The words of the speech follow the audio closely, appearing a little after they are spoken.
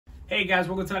Hey guys,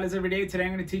 welcome to Ideas Every Day. Today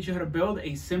I'm going to teach you how to build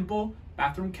a simple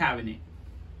bathroom cabinet.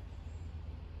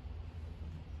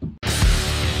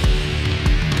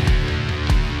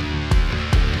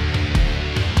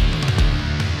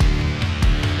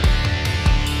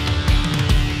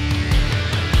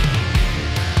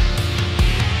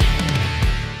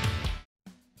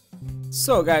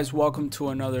 So guys, welcome to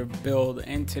another build,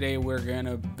 and today we're going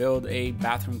to build a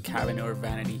bathroom cabinet or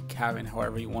vanity cabinet,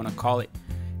 however you want to call it.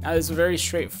 Now this is a very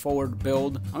straightforward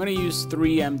build. I'm going to use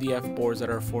 3 MDF boards that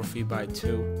are 4 feet by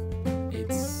 2.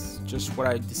 It's just what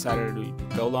I decided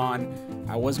to build on.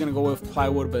 I was going to go with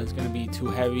plywood, but it's going to be too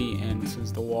heavy, and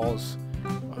since the walls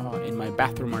in my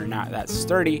bathroom are not that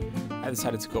sturdy, I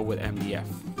decided to go with MDF.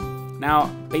 Now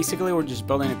basically we're just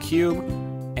building a cube,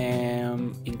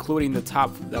 and including the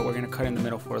top that we're going to cut in the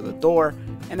middle for the door,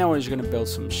 and then we're just going to build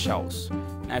some shelves.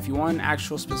 Now if you want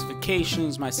actual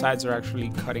specifications, my sides are actually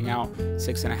cutting out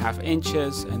 6.5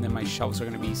 inches, and then my shelves are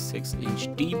going to be 6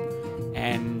 inch deep,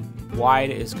 and wide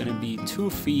is going to be 2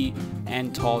 feet,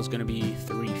 and tall is going to be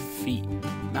 3 feet.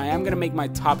 Now I am going to make my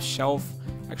top shelf,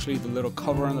 actually the little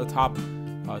cover on the top,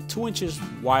 2 inches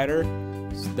wider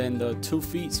than the 2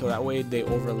 feet, so that way they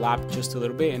overlap just a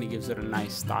little bit and it gives it a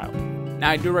nice style. Now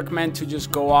I do recommend to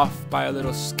just go off by a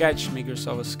little sketch, make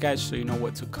yourself a sketch so you know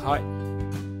what to cut.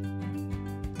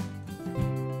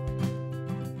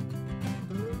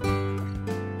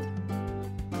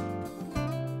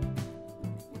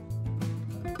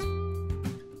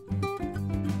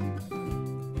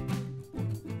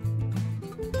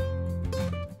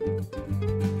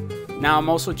 Now I'm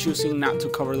also choosing not to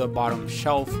cover the bottom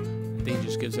shelf. I think it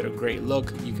just gives it a great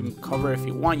look. You can cover it if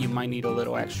you want. You might need a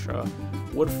little extra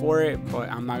wood for it, but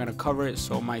I'm not gonna cover it,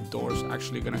 so my door's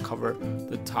actually gonna cover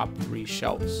the top 3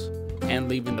 shelves and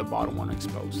leaving the bottom one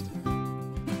exposed.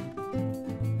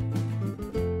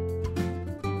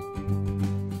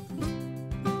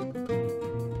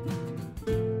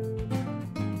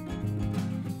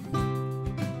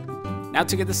 Now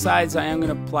to get the sides, I am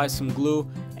gonna apply some glue,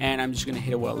 and I'm just gonna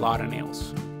hit it with a lot of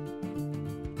nails.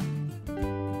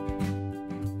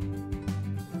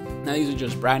 Now these are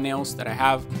just brad nails that I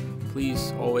have.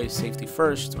 Please always safety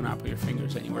first. Do not put your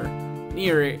fingers anywhere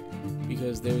near it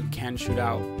because they can shoot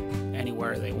out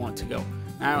anywhere they want to go.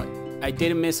 Now I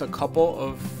did miss a couple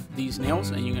of these nails,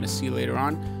 and you're gonna see later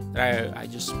on that I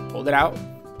just pulled it out,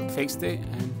 fixed it,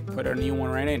 and put a new one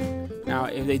right in. Now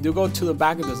if they do go to the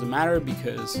back, it doesn't matter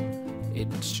because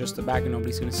it's just the back and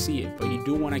nobody's gonna see it, but you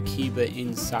do want to keep the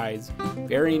insides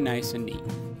very nice and neat.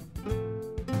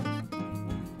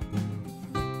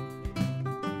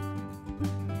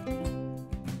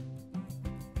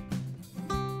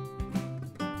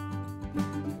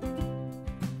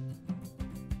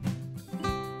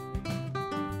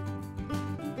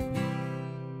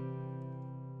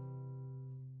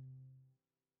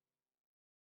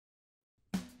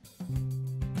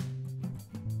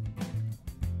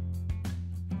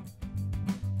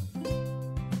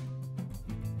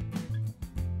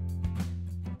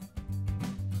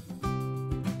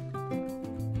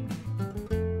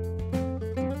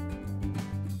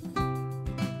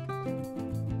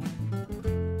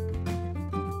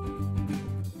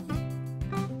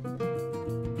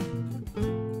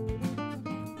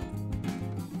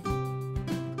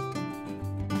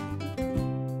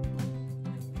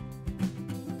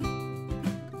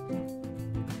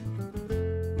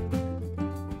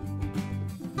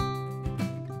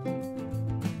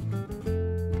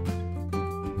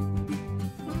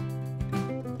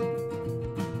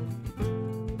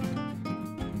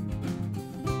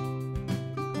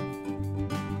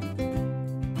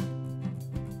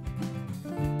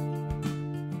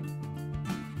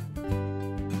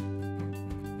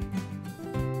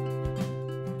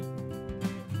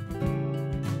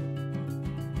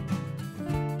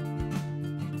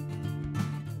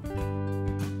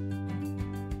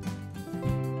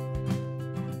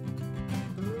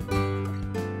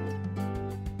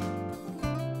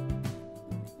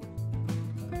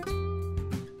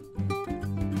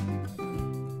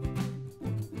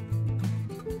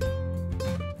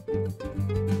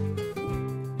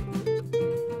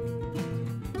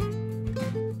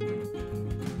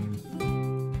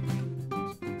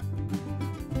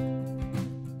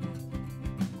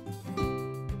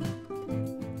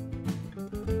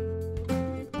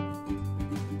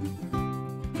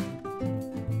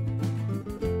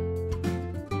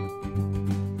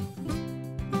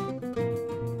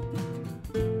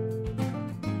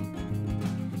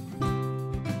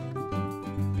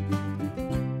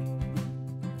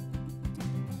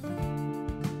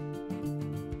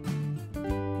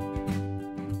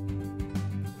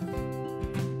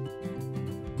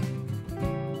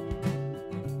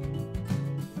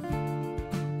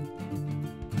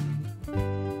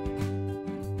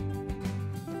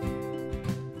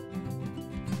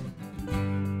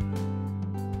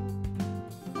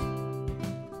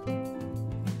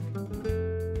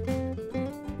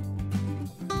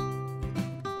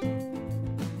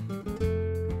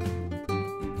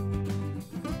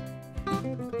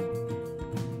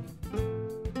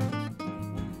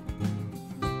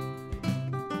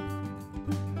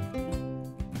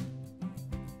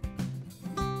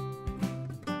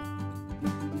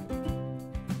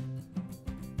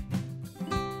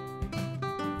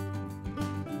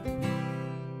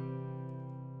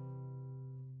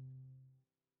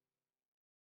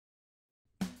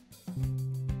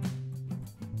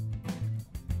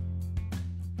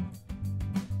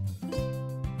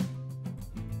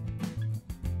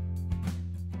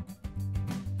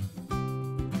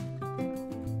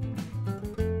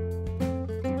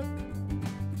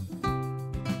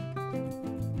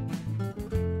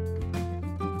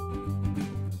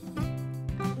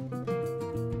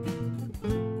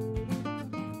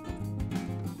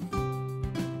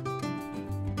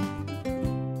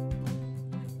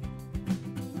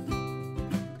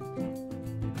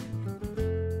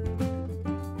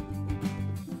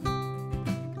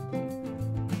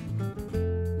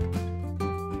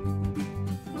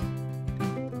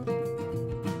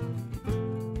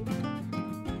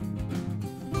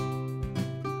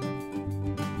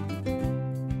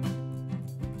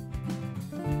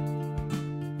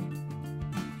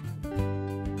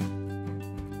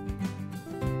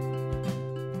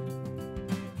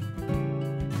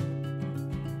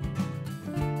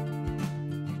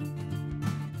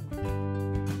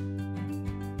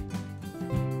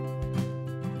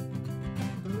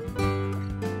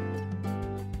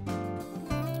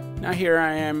 Now here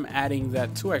I am adding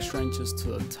that 2 extra inches to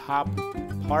the top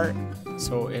part,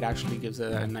 so it actually gives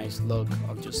it a nice look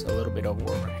of just a little bit of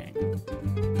overhang.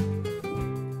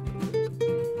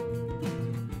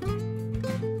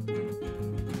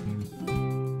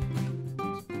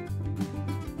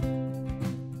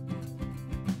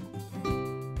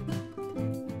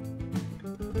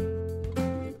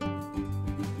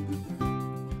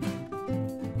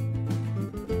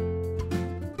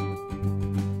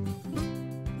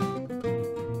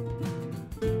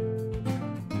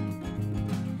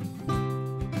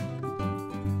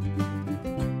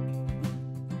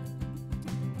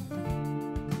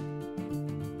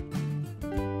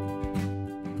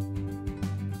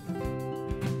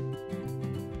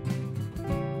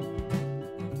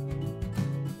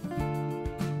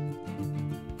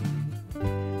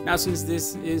 Now, since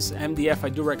this is MDF, I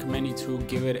do recommend you to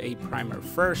give it a primer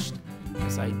first,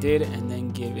 as I did, and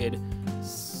then give it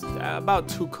about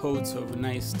 2 coats of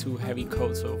nice 2 heavy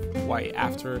coats of white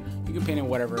after. You can paint it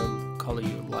whatever color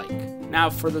you like. Now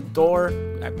for the door,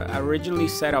 I originally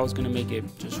said I was going to make it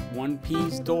just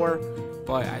 1-piece door,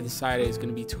 but I decided it's going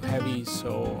to be too heavy,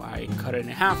 so I cut it in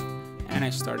half and I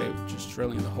started just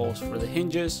drilling the holes for the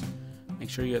hinges. Make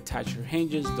sure you attach your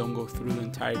hinges, don't go through the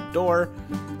entire door,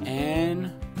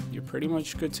 and you're pretty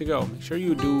much good to go. Make sure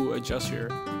you do adjust your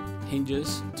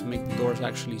hinges to make the doors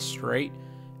actually straight,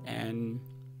 and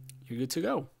you're good to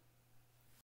go.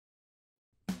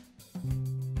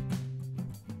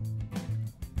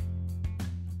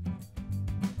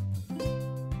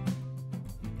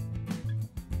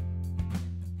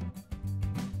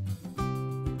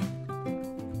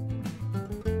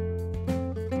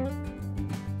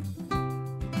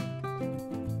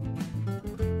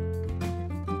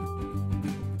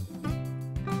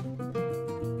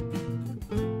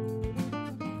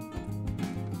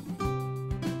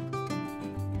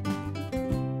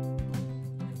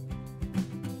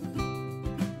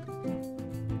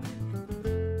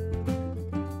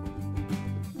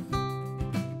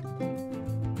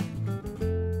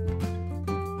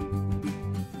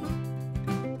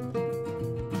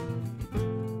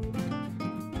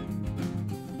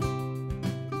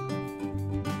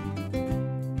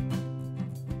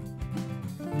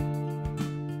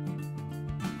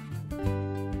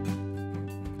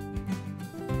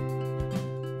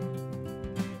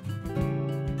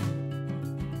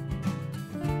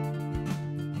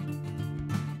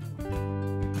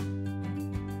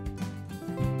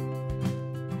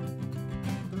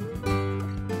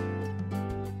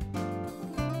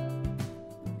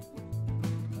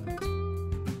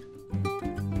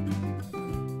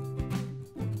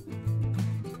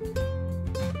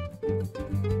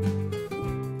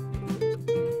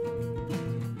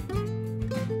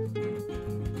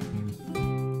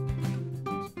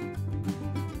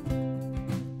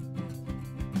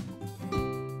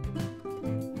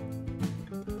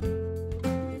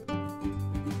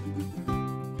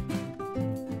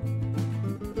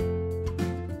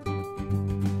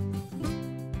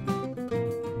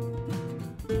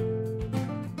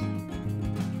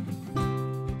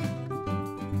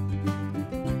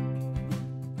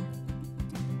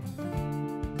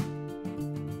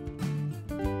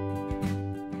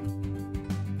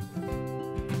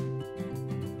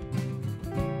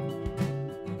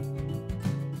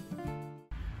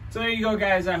 So there you go,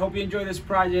 guys. I hope you enjoyed this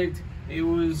project. It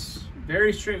was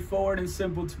very straightforward and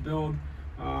simple to build.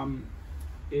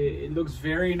 It looks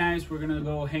very nice. We're gonna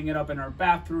go hang it up in our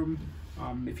bathroom.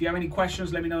 If you have any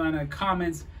questions, let me know in the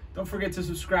comments. Don't forget to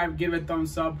subscribe, give it a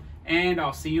thumbs up, and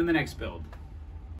I'll see you in the next build.